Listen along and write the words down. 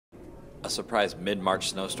A surprise mid-March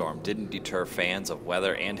snowstorm didn't deter fans of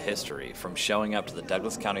weather and history from showing up to the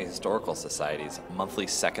Douglas County Historical Society's monthly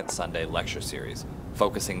Second Sunday lecture series,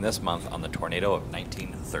 focusing this month on the tornado of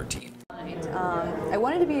 1913. I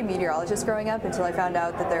wanted to be a meteorologist growing up until I found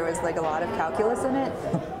out that there was like a lot of calculus in it.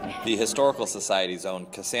 The Historical Society's own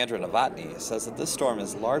Cassandra Novotny says that this storm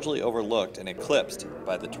is largely overlooked and eclipsed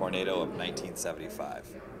by the tornado of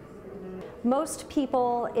 1975. Most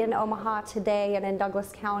people in Omaha today and in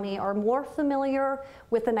Douglas County are more familiar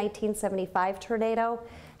with the 1975 tornado.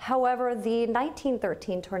 However, the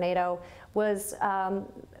 1913 tornado was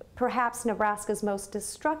perhaps Nebraska's most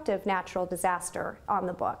destructive natural disaster on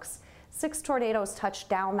the books. 6 tornadoes touched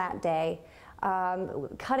down that day,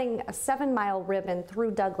 cutting a 7-mile ribbon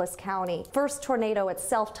through Douglas County. First tornado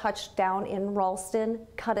itself touched down in Ralston,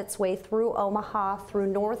 cut its way through Omaha, through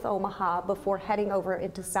North Omaha, before heading over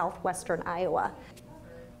into southwestern Iowa.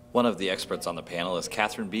 One of the experts on the panel is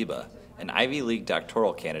Catherine Biba, an Ivy League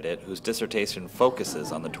doctoral candidate whose dissertation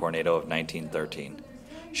focuses on the tornado of 1913.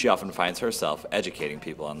 She often finds herself educating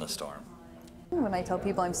people on the storm. When I tell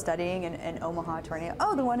people I'm studying an Omaha tornado,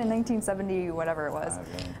 oh, the one in 1970, whatever it was,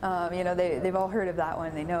 you know, they've all heard of that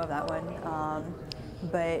one, they know of that one,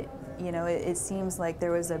 but you know, it seems like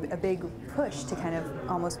there was a big push to kind of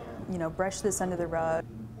almost, you know, brush this under the rug.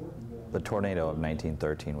 The tornado of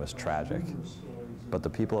 1913 was tragic, but the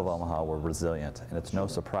people of Omaha were resilient, and it's no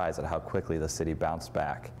surprise at how quickly the city bounced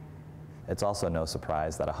back. It's also no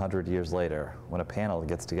surprise that 100 years later, when a panel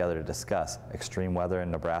gets together to discuss extreme weather in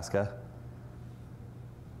Nebraska,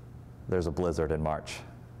 there's a blizzard in March.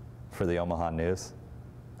 For the Omaha News,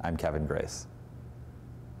 I'm Kevin Grace.